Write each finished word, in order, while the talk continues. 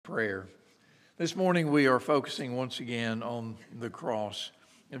prayer. This morning we are focusing once again on the cross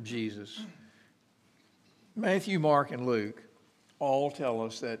of Jesus. Matthew, Mark, and Luke all tell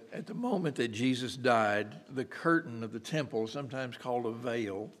us that at the moment that Jesus died, the curtain of the temple, sometimes called a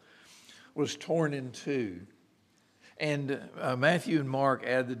veil, was torn in two. And Matthew and Mark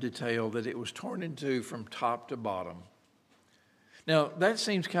add the detail that it was torn in two from top to bottom. Now, that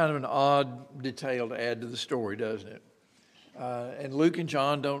seems kind of an odd detail to add to the story, doesn't it? And Luke and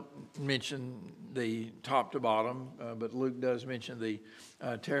John don't mention the top to bottom, but Luke does mention the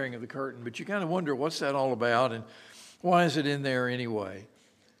tearing of the curtain. But you kind of wonder, what's that all about, and why is it in there anyway?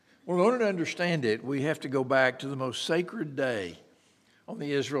 Well, in order to understand it, we have to go back to the most sacred day on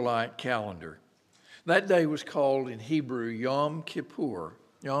the Israelite calendar. That day was called in Hebrew Yom Kippur.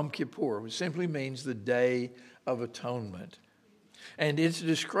 Yom Kippur, which simply means the Day of Atonement. And it's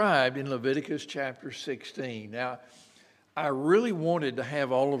described in Leviticus chapter 16. Now, I really wanted to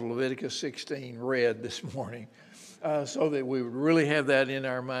have all of Leviticus 16 read this morning so that we would really have that in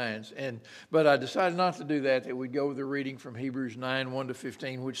our minds. But I decided not to do that we'd go with the reading from Hebrews 9, 1 to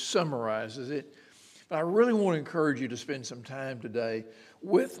 15, which summarizes it. But I really want to encourage you to spend some time today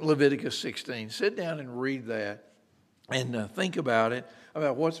with Leviticus 16. Sit down and read that and think about it,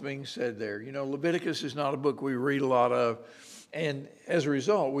 about what's being said there. You know, Leviticus is not a book we read a lot of, and as a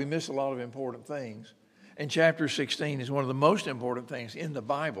result, we miss a lot of important things. And chapter 16 is one of the most important things in the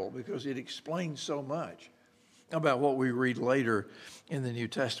Bible because it explains so much about what we read later in the New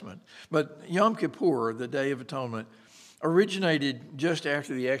Testament. But Yom Kippur, the Day of Atonement, originated just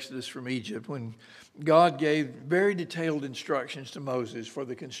after the Exodus from Egypt when God gave very detailed instructions to Moses for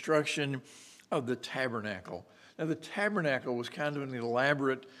the construction of the tabernacle. Now, the tabernacle was kind of an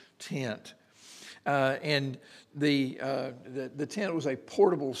elaborate tent. And the tent was a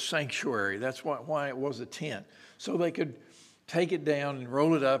portable sanctuary. That's why it was a tent. So they could take it down and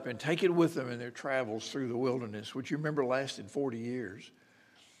roll it up and take it with them in their travels through the wilderness, which you remember lasted 40 years.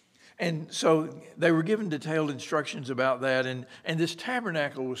 And so they were given detailed instructions about that. And this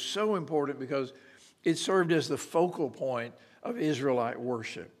tabernacle was so important because it served as the focal point of Israelite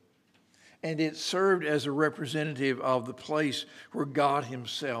worship. And it served as a representative of the place where God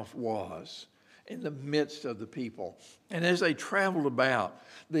himself was, in the midst of the people. And as they traveled about,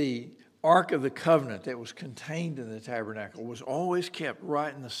 the Ark of the Covenant that was contained in the tabernacle was always kept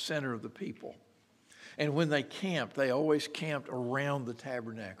right in the center of the people. And when they camped, they always camped around the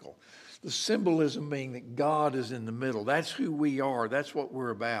tabernacle. The symbolism being that God is in the middle. That's who we are. That's what we're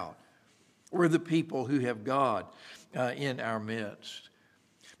about. We're the people who have God in our midst.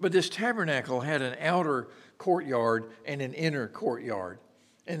 But this tabernacle had an outer courtyard and an inner courtyard.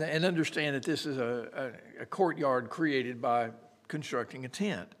 And understand that this is a courtyard created by constructing a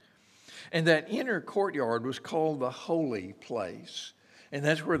tent. And that inner courtyard was called the holy place. And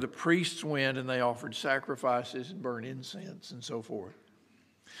that's where the priests went and they offered sacrifices and burned incense and so forth.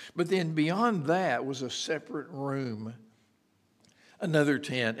 But then beyond that was a separate room, another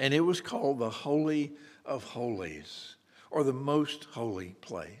tent, and it was called the Holy of Holies, or the most holy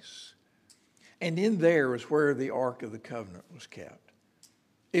place. And in there was where the Ark of the Covenant was kept.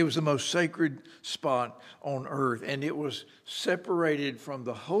 It was the most sacred spot on earth, and it was separated from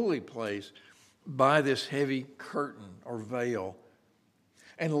the holy place by this heavy curtain or veil.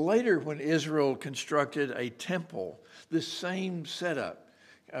 And later, when Israel constructed a temple, this same setup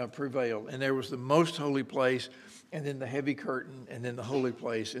prevailed. And there was the most holy place, and then the heavy curtain, and then the holy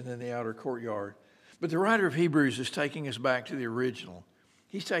place, and then the outer courtyard. But the writer of Hebrews is taking us back to the original.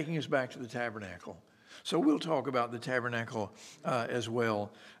 He's taking us back to the tabernacle. So we'll talk about the tabernacle as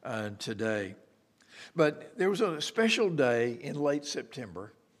well today. But there was a special day in late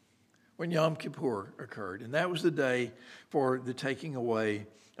September when Yom Kippur occurred, and that was the day for the taking away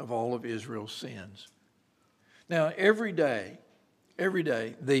of all of Israel's sins. Now, every day,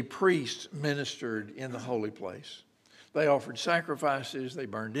 the priests ministered in the holy place. They offered sacrifices, they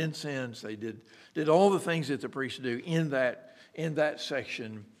burned incense, they did all the things that the priests do in that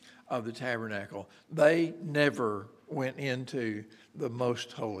section of the tabernacle. They never went into the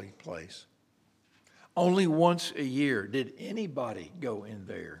most holy place. Only once a year did anybody go in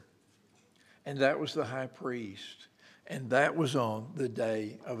there. And that was the high priest. And that was on the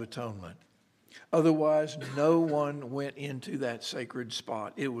Day of Atonement. Otherwise, no one went into that sacred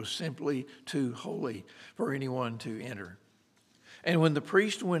spot. It was simply too holy for anyone to enter. And when the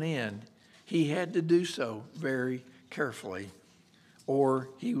priest went in, he had to do so very carefully, or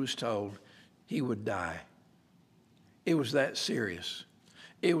he was told he would die. It was that serious.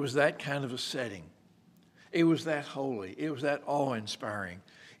 It was that kind of a setting. It was that holy. It was that awe-inspiring.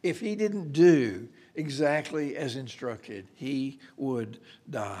 If he didn't do exactly as instructed. He would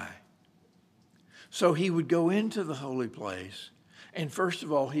die. So he would go into the holy place, and first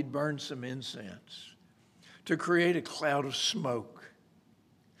of all, he'd burn some incense to create a cloud of smoke.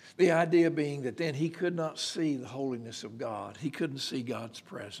 The idea being that then he could not see the holiness of God. He couldn't see God's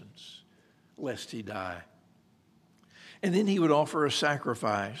presence, lest he die. And then he would offer a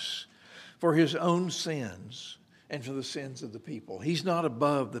sacrifice for his own sins and for the sins of the people. He's not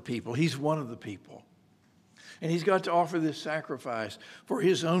above the people. He's one of the people. And he's got to offer this sacrifice for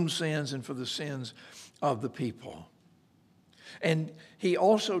his own sins and for the sins of the people. And he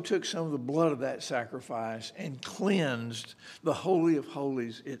also took some of the blood of that sacrifice and cleansed the Holy of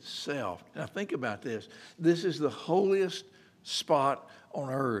Holies itself. Now think about this. This is the holiest spot on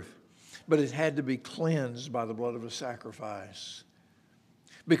earth, but it had to be cleansed by the blood of a sacrifice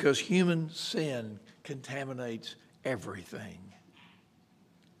because human sin contaminates everything.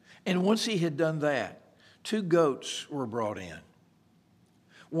 And once he had done that, 2 goats were brought in.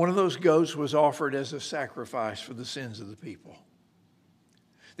 One of those goats was offered as a sacrifice for the sins of the people.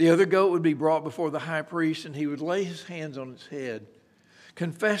 The other goat would be brought before the high priest, and he would lay his hands on its head,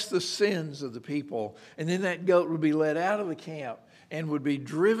 confess the sins of the people, and then that goat would be led out of the camp and would be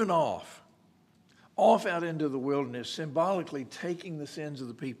driven off out into the wilderness, symbolically taking the sins of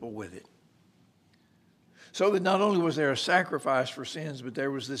the people with it. So that not only was there a sacrifice for sins, but there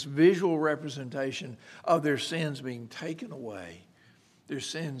was this visual representation of their sins being taken away, their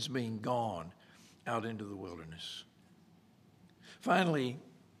sins being gone out into the wilderness. Finally,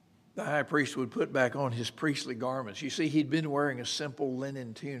 the high priest would put back on his priestly garments. You see, he'd been wearing a simple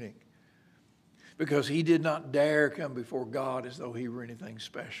linen tunic because he did not dare come before God as though he were anything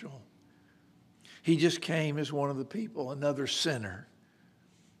special. He just came as one of the people, another sinner.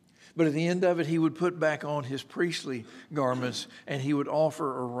 But at the end of it, he would put back on his priestly garments and he would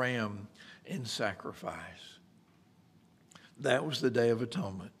offer a ram in sacrifice. That was the Day of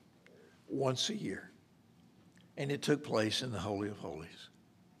Atonement, once a year. And it took place in the Holy of Holies.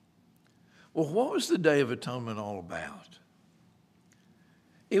 Well, what was the Day of Atonement all about?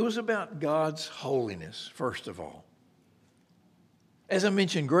 It was about God's holiness, first of all. As I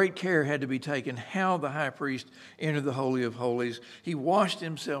mentioned, great care had to be taken how the high priest entered the Holy of Holies. He washed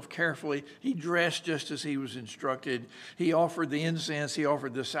himself carefully. He dressed just as he was instructed. He offered the incense. He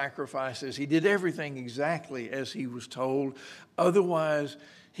offered the sacrifices. He did everything exactly as he was told. Otherwise,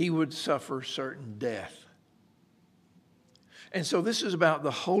 he would suffer certain death. And so this is about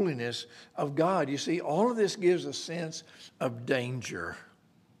the holiness of God. You see, all of this gives a sense of danger.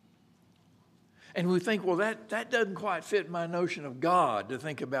 And we think, well, that doesn't quite fit my notion of God, to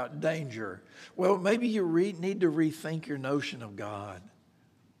think about danger. Well, maybe you need to rethink your notion of God.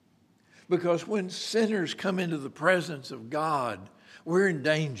 Because when sinners come into the presence of God, we're in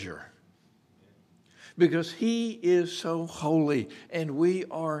danger. Because he is so holy and we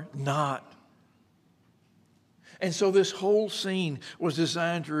are not. And so this whole scene was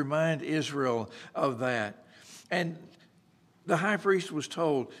designed to remind Israel of that. And the high priest was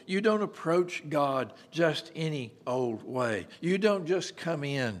told, you don't approach God just any old way. You don't just come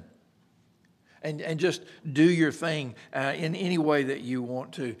in and just do your thing in any way that you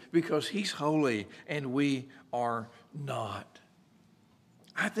want to, because he's holy and we are not.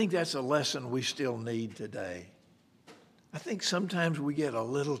 I think that's a lesson we still need today. I think sometimes we get a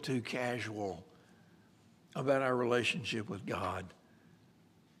little too casual about our relationship with God.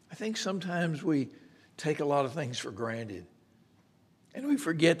 I think sometimes we take a lot of things for granted. And we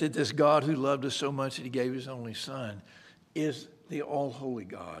forget that this God who loved us so much that he gave his only son is the all-holy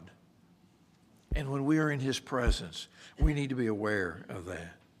God. And when we are in his presence, we need to be aware of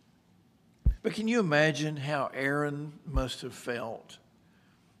that. But can you imagine how Aaron must have felt,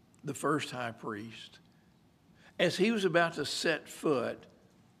 the first high priest, as he was about to set foot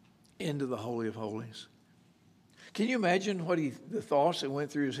into the Holy of Holies? Can you imagine the thoughts that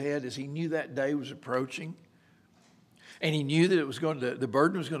went through his head as he knew that day was approaching? And he knew that the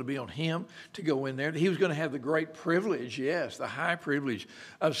burden was going to be on him to go in there. That he was going to have the great privilege, yes, the high privilege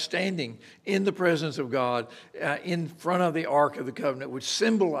of standing in the presence of God in front of the Ark of the Covenant, which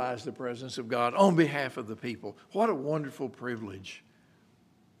symbolized the presence of God on behalf of the people. What a wonderful privilege.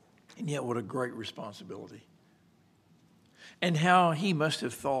 And yet what a great responsibility. And how he must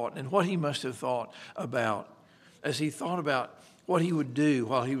have thought and what he must have thought about as he thought about what he would do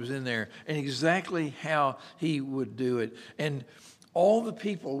while he was in there and exactly how he would do it. And all the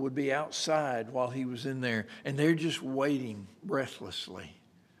people would be outside while he was in there, and they're just waiting breathlessly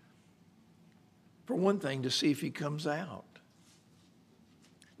for one thing, to see if he comes out.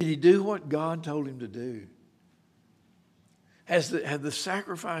 Did he do what God told him to do? Have the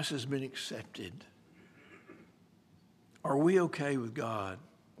sacrifices been accepted? Are we okay with God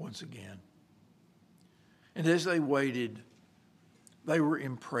once again? And as they waited, they were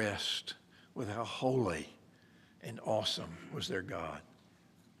impressed with how holy and awesome was their God.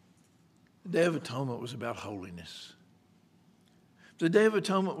 The Day of Atonement was about holiness. The Day of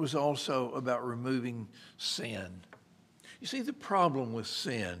Atonement was also about removing sin. You see, the problem with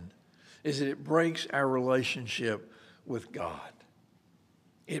sin is that it breaks our relationship with God.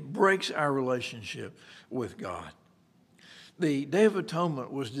 It breaks our relationship with God. The Day of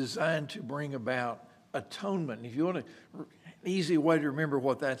Atonement was designed to bring about atonement. And if you want an easy way to remember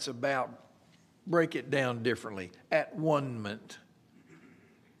what that's about, break it down differently. At-one-ment.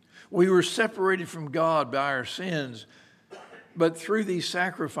 We were separated from God by our sins, but through these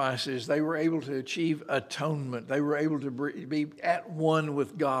sacrifices, they were able to achieve atonement. They were able to be at one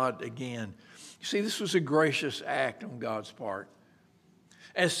with God again. You see, this was a gracious act on God's part.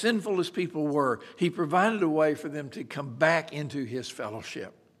 As sinful as people were, he provided a way for them to come back into his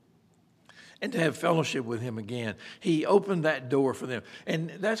fellowship and to have fellowship with him again. He opened that door for them. And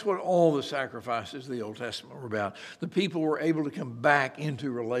that's what all the sacrifices of the Old Testament were about. The people were able to come back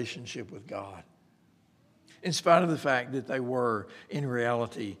into relationship with God, in spite of the fact that they were, in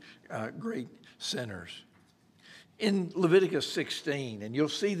reality, great sinners. In Leviticus 16, and you'll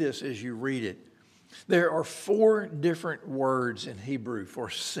see this as you read it, there are 4 different words in Hebrew for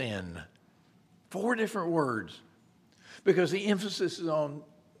sin. 4 different words. Because the emphasis is on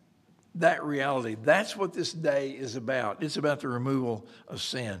that reality. That's what this day is about. It's about the removal of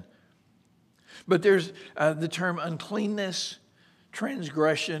sin. But there's the term uncleanness,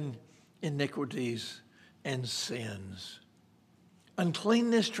 transgression, iniquities, and sins.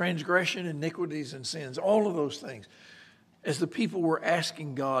 Uncleanness, transgression, iniquities, and sins. All of those things. As the people were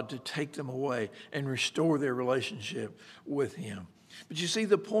asking God to take them away and restore their relationship with him. But you see,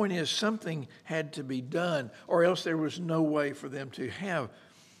 the point is something had to be done, or else there was no way for them to have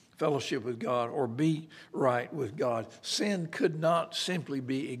fellowship with God or be right with God. Sin could not simply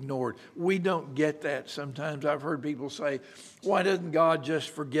be ignored. We don't get that sometimes. I've heard people say, why doesn't God just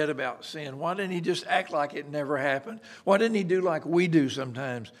forget about sin? Why didn't he just act like it never happened? Why didn't he do like we do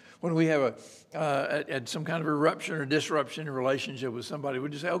sometimes when we have some kind of eruption or disruption in a relationship with somebody? We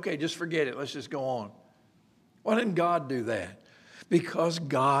just say, okay, just forget it. Let's just go on. Why didn't God do that? Because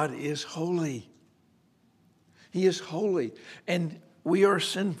God is holy. He is holy. And we are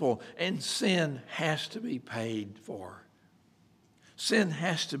sinful, and sin has to be paid for. Sin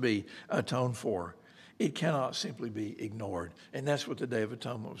has to be atoned for. It cannot simply be ignored. And that's what the Day of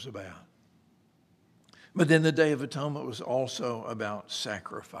Atonement was about. But then the Day of Atonement was also about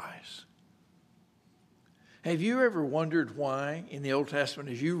sacrifice. Have you ever wondered why in the Old Testament,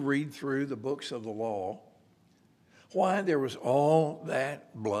 as you read through the books of the law, why there was all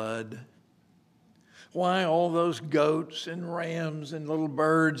that blood? Why all those goats and rams and little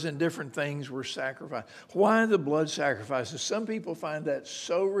birds and different things were sacrificed? Why the blood sacrifices? Some people find that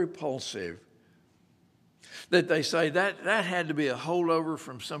so repulsive that they say that had to be a holdover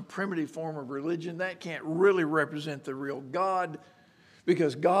from some primitive form of religion. That can't really represent the real God,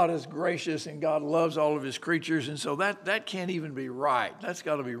 because God is gracious and God loves all of his creatures. And so that can't even be right. That's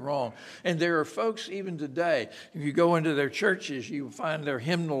got to be wrong. And there are folks even today, if you go into their churches, you'll find their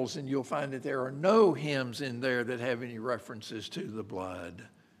hymnals, and you'll find that there are no hymns in there that have any references to the blood.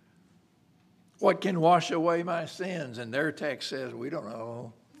 What can wash away my sins? And their text says, we don't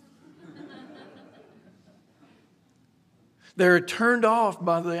know. They're turned off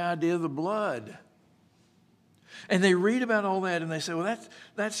by the idea of the blood. And they read about all that and they say, well,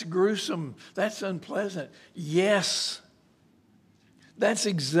 that's gruesome. That's unpleasant. Yes, that's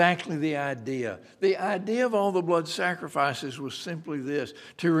exactly the idea. The idea of all the blood sacrifices was simply this: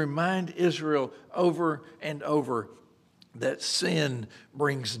 to remind Israel over and over that sin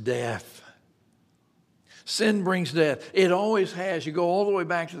brings death. Sin brings death. It always has. You go all the way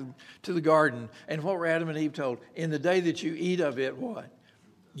back to the garden, and what were Adam and Eve told? In the day that you eat of it, what?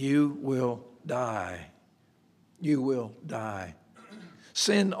 You will die. You will die.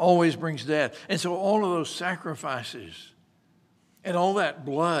 Sin always brings death. And so all of those sacrifices and all that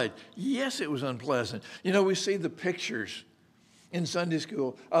blood, yes, it was unpleasant. You know, we see the pictures in Sunday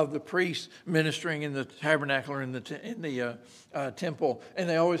school of the priests ministering in the tabernacle or in the temple, and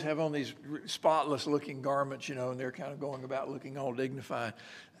they always have on these spotless-looking garments, you know, and they're kind of going about looking all dignified.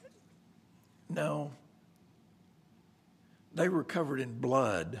 No, they were covered in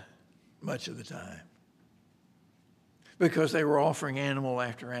blood much of the time, because they were offering animal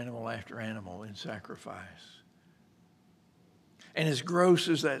after animal after animal in sacrifice. And as gross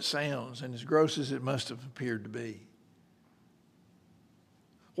as that sounds, and as gross as it must have appeared to be,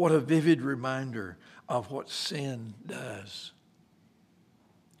 what a vivid reminder of what sin does.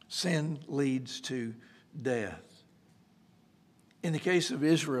 Sin leads to death. In the case of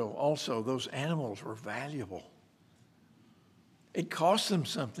Israel also, those animals were valuable. It cost them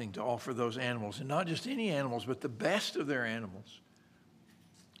something to offer those animals, and not just any animals, but the best of their animals.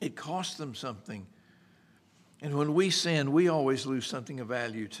 It cost them something. And when we sin, we always lose something of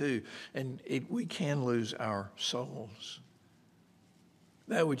value too, and we can lose our souls,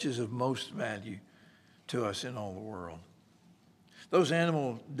 that which is of most value to us in all the world. Those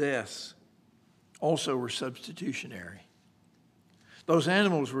animal deaths also were substitutionary. Those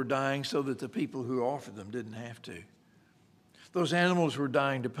animals were dying so that the people who offered them didn't have to. Those animals were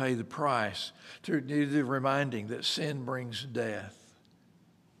dying to pay the price, to do the reminding that sin brings death.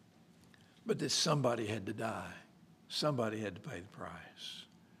 But that somebody had to die. Somebody had to pay the price.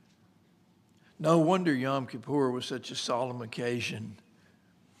 No wonder Yom Kippur was such a solemn occasion,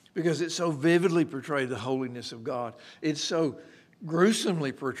 because it so vividly portrayed the holiness of God. It so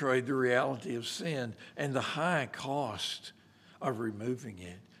gruesomely portrayed the reality of sin and the high cost of removing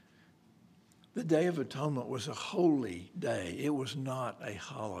it. The Day of Atonement was a holy day. It was not a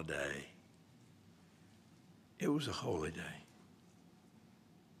holiday. It was a holy day.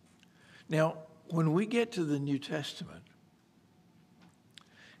 Now, when we get to the New Testament,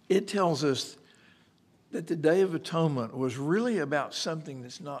 it tells us that the Day of Atonement was really about something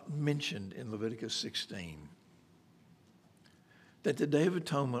that's not mentioned in Leviticus 16. That the Day of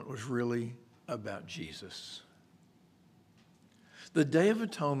Atonement was really about Jesus. The Day of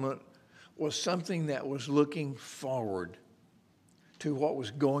Atonement was something that was looking forward to what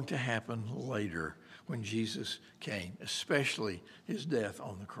was going to happen later when Jesus came, especially his death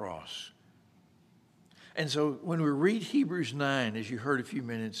on the cross. And so when we read Hebrews 9, as you heard a few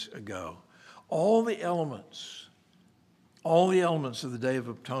minutes ago, all the elements of the Day of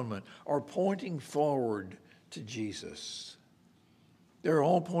Atonement are pointing forward to Jesus. They're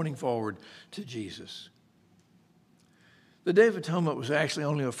all pointing forward to Jesus. The Day of Atonement was actually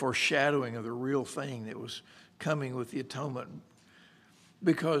only a foreshadowing of the real thing that was coming with the atonement,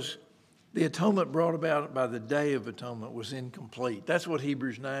 because the atonement brought about by the Day of Atonement was incomplete. That's what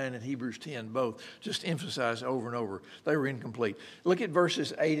Hebrews 9 and Hebrews 10 both just emphasize over and over. They were incomplete. Look at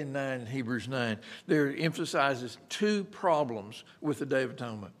verses 8 and 9 in Hebrews 9. There emphasizes two problems with the Day of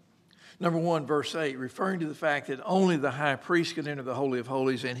Atonement. Number one, verse 8, referring to the fact that only the high priest could enter the Holy of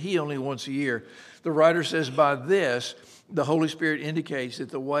Holies, and he only once a year. The writer says, by this, the Holy Spirit indicates that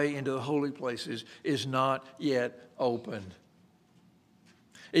the way into the holy places is not yet opened.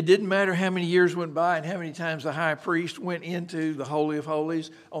 It didn't matter how many years went by and how many times the high priest went into the Holy of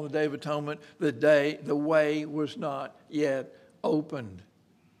Holies on the Day of Atonement. The way was not yet opened.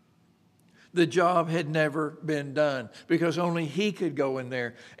 The job had never been done because only he could go in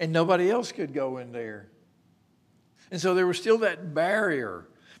there and nobody else could go in there. And so there was still that barrier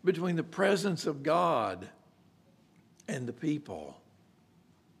between the presence of God and the people.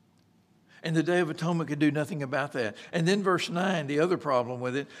 And the Day of Atonement could do nothing about that. And then verse 9, the other problem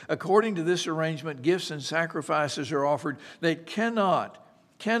with it, according to this arrangement, gifts and sacrifices are offered that cannot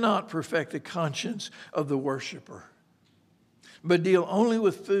perfect the conscience of the worshiper, but deal only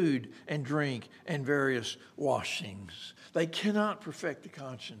with food and drink and various washings. They cannot perfect the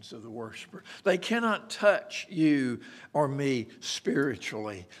conscience of the worshiper. They cannot touch you or me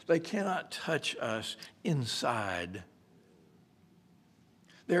spiritually. They cannot touch us inside.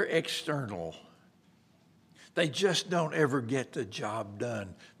 They're external. They just don't ever get the job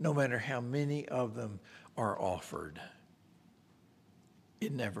done, no matter how many of them are offered.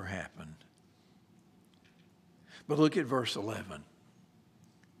 It never happened. But look at verse 11.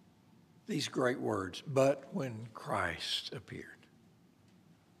 These great words, but when Christ appeared.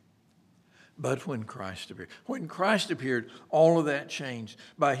 But when Christ appeared. When Christ appeared, all of that changed.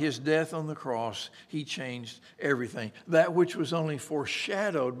 By his death on the cross, he changed everything. That which was only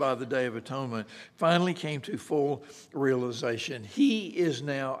foreshadowed by the Day of Atonement finally came to full realization. He is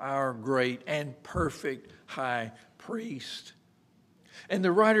now our great and perfect high priest. And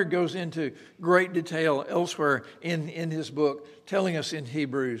the writer goes into great detail elsewhere in his book, telling us in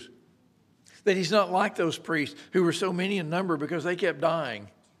Hebrews that he's not like those priests who were so many in number because they kept dying.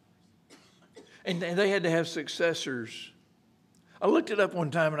 And they had to have successors. I looked it up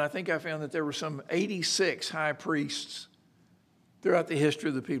one time, and I think I found that there were some 86 high priests throughout the history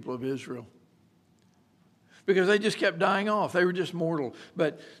of the people of Israel, because they just kept dying off. They were just mortal.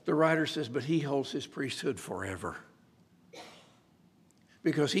 But the writer says, but he holds his priesthood forever.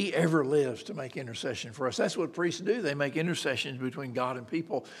 because he ever lives to make intercession for us. That's what priests do. They make intercessions between God and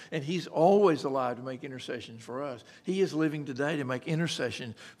people, and he's always alive to make intercessions for us. He is living today to make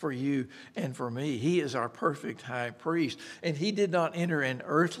intercession for you and for me. He is our perfect high priest, and he did not enter an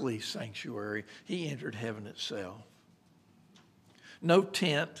earthly sanctuary. He entered heaven itself. No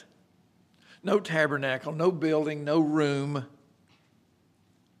tent, no tabernacle, no building, no room,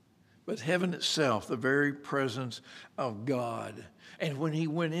 but heaven itself, the very presence of God. And when he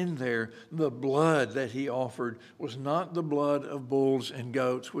went in there, the blood that he offered was not the blood of bulls and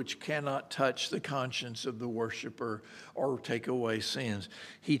goats, which cannot touch the conscience of the worshiper or take away sins.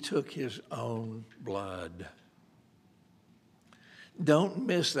 He took his own blood. Don't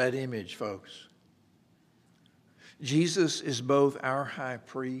miss that image, folks. Jesus is both our high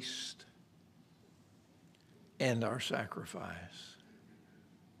priest and our sacrifice.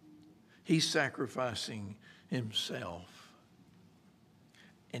 He's sacrificing himself.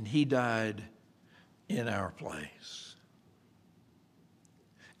 And he died in our place.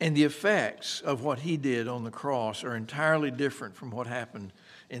 And the effects of what he did on the cross are entirely different from what happened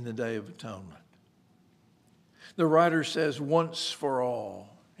in the Day of Atonement. The writer says, once for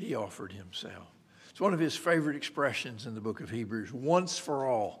all, he offered himself. It's one of his favorite expressions in the book of Hebrews, once for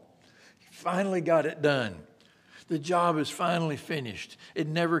all. He finally got it done. The job is finally finished. It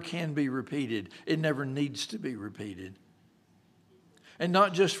never can be repeated. It never needs to be repeated. And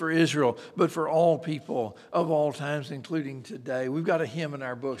not just for Israel, but for all people of all times, including today. We've got a hymn in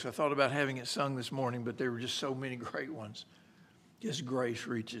our books. I thought about having it sung this morning, but there were just so many great ones. His grace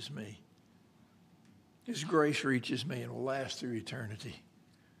reaches me. His grace reaches me and will last through eternity.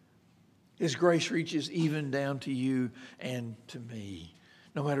 His grace reaches even down to you and to me.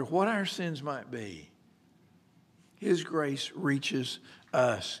 No matter what our sins might be, his grace reaches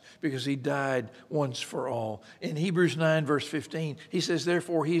us because he died once for all. In Hebrews 9, verse 15, he says,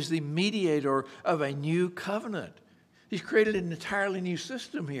 therefore, he's the mediator of a new covenant. He's created an entirely new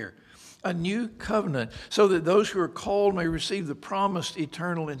system here, a new covenant, so that those who are called may receive the promised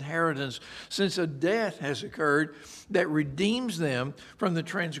eternal inheritance, since a death has occurred that redeems them from the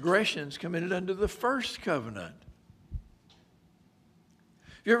transgressions committed under the first covenant.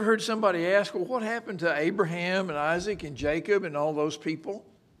 Have you ever heard somebody ask, well, what happened to Abraham and Isaac and Jacob and all those people?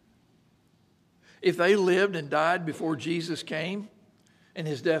 If they lived and died before Jesus came and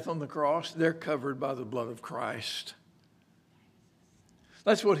his death on the cross, they're covered by the blood of Christ.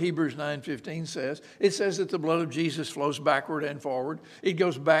 That's what Hebrews 9:15 says. It says that the blood of Jesus flows backward and forward. It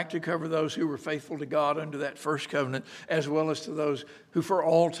goes back to cover those who were faithful to God under that first covenant, as well as to those who for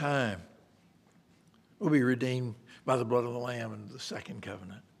all time will be redeemed by the blood of the Lamb and the second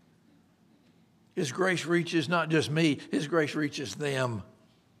covenant. His grace reaches not just me, his grace reaches them.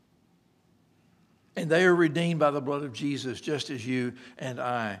 And they are redeemed by the blood of Jesus, just as you and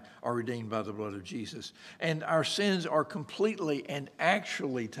I are redeemed by the blood of Jesus. And our sins are completely and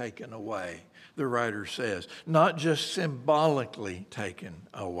actually taken away, the writer says, not just symbolically taken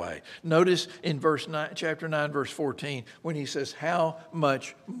away. Notice in chapter 9, verse 14, when he says, how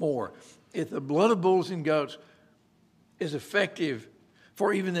much more? If the blood of bulls and goats is effective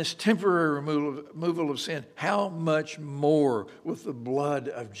for even this temporary removal of sin, how much more with the blood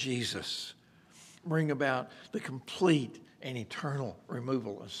of Jesus bring about the complete and eternal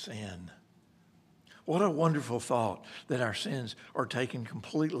removal of sin? What a wonderful thought that our sins are taken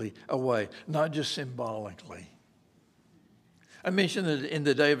completely away, not just symbolically. I mentioned that in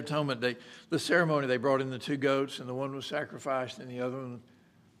the Day of Atonement, the ceremony, they brought in the two goats, and the one was sacrificed, and the other one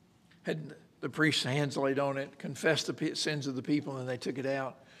had the priest's hands laid on it, confessed the sins of the people, and they took it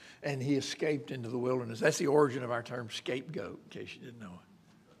out, and he escaped into the wilderness. That's the origin of our term scapegoat, in case you didn't know it.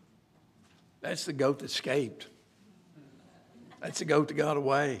 That's the goat that escaped. That's the goat that got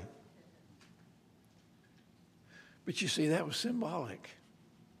away. But you see, that was symbolic.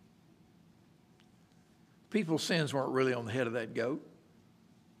 People's sins weren't really on the head of that goat.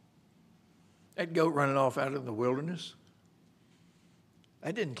 That goat running off out in the wilderness,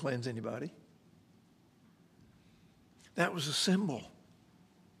 that didn't cleanse anybody. That was a symbol.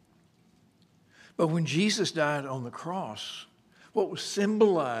 But when Jesus died on the cross, what was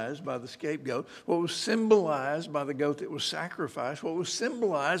symbolized by the scapegoat, what was symbolized by the goat that was sacrificed, what was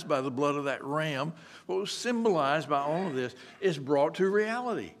symbolized by the blood of that ram, what was symbolized by all of this is brought to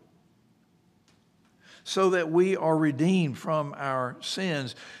reality, so that we are redeemed from our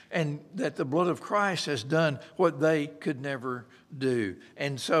sins, and that the blood of Christ has done what they could never do.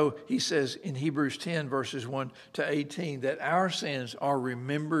 And so he says in Hebrews 10, verses 1 to 18, that our sins are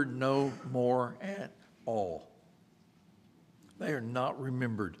remembered no more at all. They are not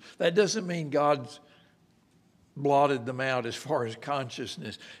remembered. That doesn't mean God's blotted them out as far as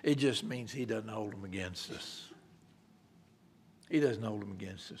consciousness. It just means he doesn't hold them against us. He doesn't hold them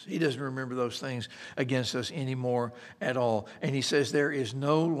against us. He doesn't remember those things against us anymore at all. And he says there is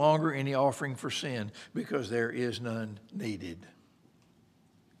no longer any offering for sin because there is none needed.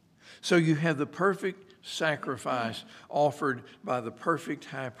 So you have the perfect sacrifice offered by the perfect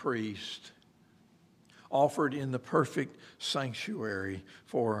high priest, offered in the perfect sanctuary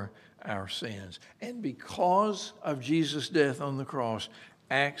for our sins. And because of Jesus' death on the cross,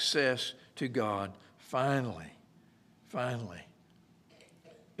 access to God finally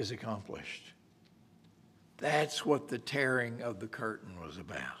is accomplished. That's what the tearing of the curtain was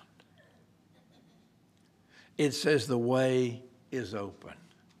about. It says the way is open.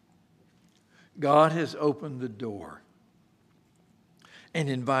 God has opened the door and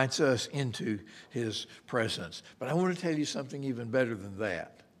invites us into his presence. But I want to tell you something even better than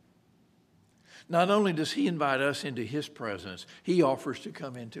that. Not only does he invite us into his presence, he offers to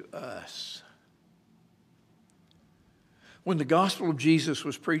come into us. When the gospel of Jesus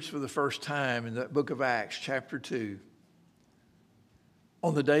was preached for the first time in the book of Acts, chapter 2,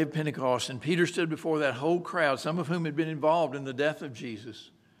 on the day of Pentecost, and Peter stood before that whole crowd, some of whom had been involved in the death of Jesus.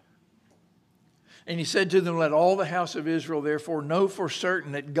 And he said to them, "Let all the house of Israel therefore know for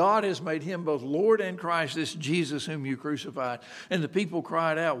certain that God has made him both Lord and Christ, this Jesus whom you crucified." And the people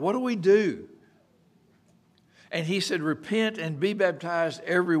cried out, "What do we do?" And he said, "Repent and be baptized,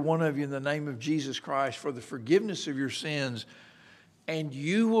 every one of you, in the name of Jesus Christ for the forgiveness of your sins, and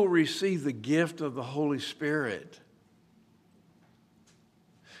you will receive the gift of the Holy Spirit."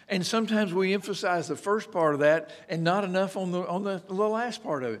 And sometimes we emphasize the first part of that and not enough on the last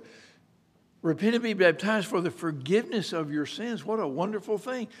part of it. Repent and be baptized for the forgiveness of your sins. What a wonderful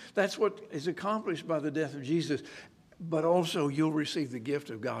thing. That's what is accomplished by the death of Jesus. But also you'll receive the gift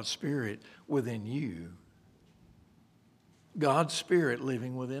of God's Spirit within you. God's Spirit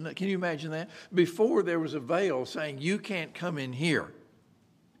living within it. Can you imagine that? Before there was a veil saying you can't come in here.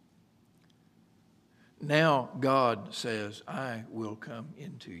 Now God says, "I will come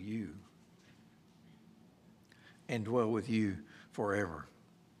into you and dwell with you forever."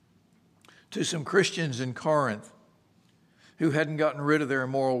 To some Christians in Corinth who hadn't gotten rid of their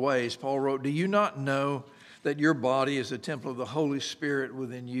immoral ways, Paul wrote, "Do you not know that your body is a temple of the Holy Spirit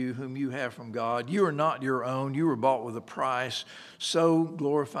within you, whom you have from God? You are not your own. You were bought with a price. So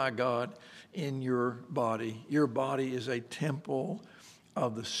glorify God in your body." Your body is a temple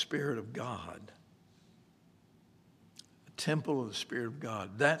of the Spirit of God. A temple of the Spirit of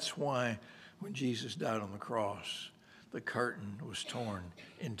God. That's why when Jesus died on the cross, the curtain was torn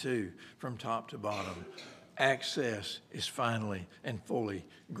in two from top to bottom. Access is finally and fully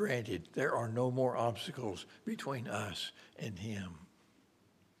granted. There are no more obstacles between us and him,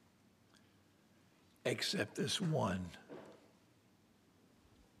 except this one.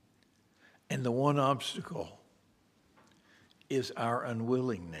 And the one obstacle is our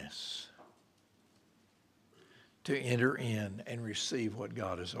unwillingness to enter in and receive what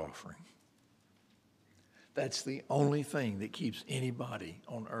God is offering. That's the only thing that keeps anybody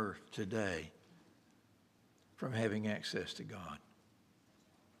on earth today from having access to God.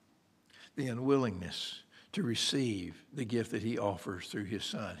 The unwillingness to receive the gift that he offers through his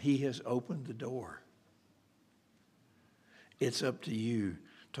Son. He has opened the door. It's up to you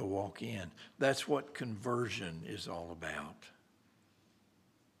to walk in. That's what conversion is all about.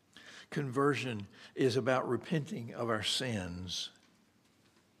 Conversion is about repenting of our sins.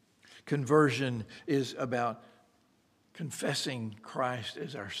 Conversion is about confessing Christ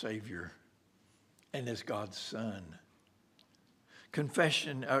as our Savior and as God's Son.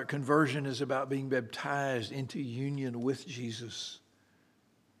 Conversion is about being baptized into union with Jesus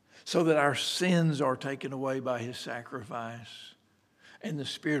so that our sins are taken away by his sacrifice and the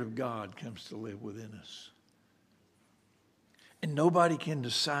Spirit of God comes to live within us. And nobody can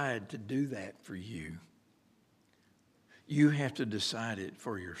decide to do that for you. You have to decide it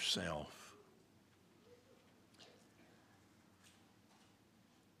for yourself.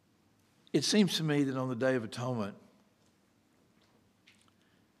 It seems to me that on the Day of Atonement,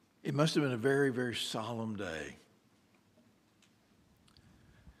 it must have been a very, very solemn day.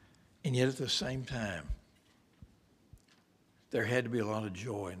 And yet at the same time, there had to be a lot of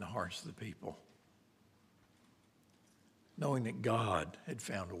joy in the hearts of the people, knowing that God had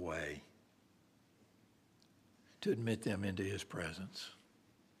found a way to admit them into his presence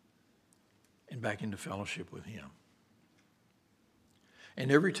and back into fellowship with him.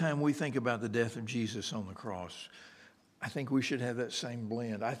 And every time we think about the death of Jesus on the cross, I think we should have that same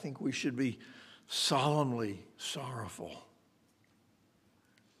blend. I think we should be solemnly sorrowful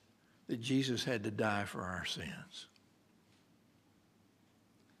that Jesus had to die for our sins.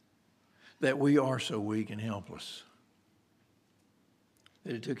 That we are so weak and helpless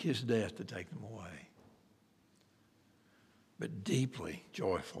that it took his death to take them away. But deeply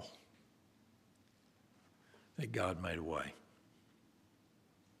joyful that God made a way.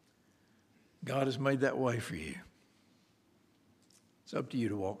 God has made that way for you. It's up to you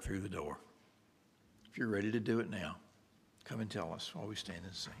to walk through the door. If you're ready to do it now, come and tell us while we stand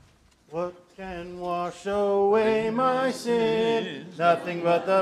and sing. What can wash away my sin? Nothing but the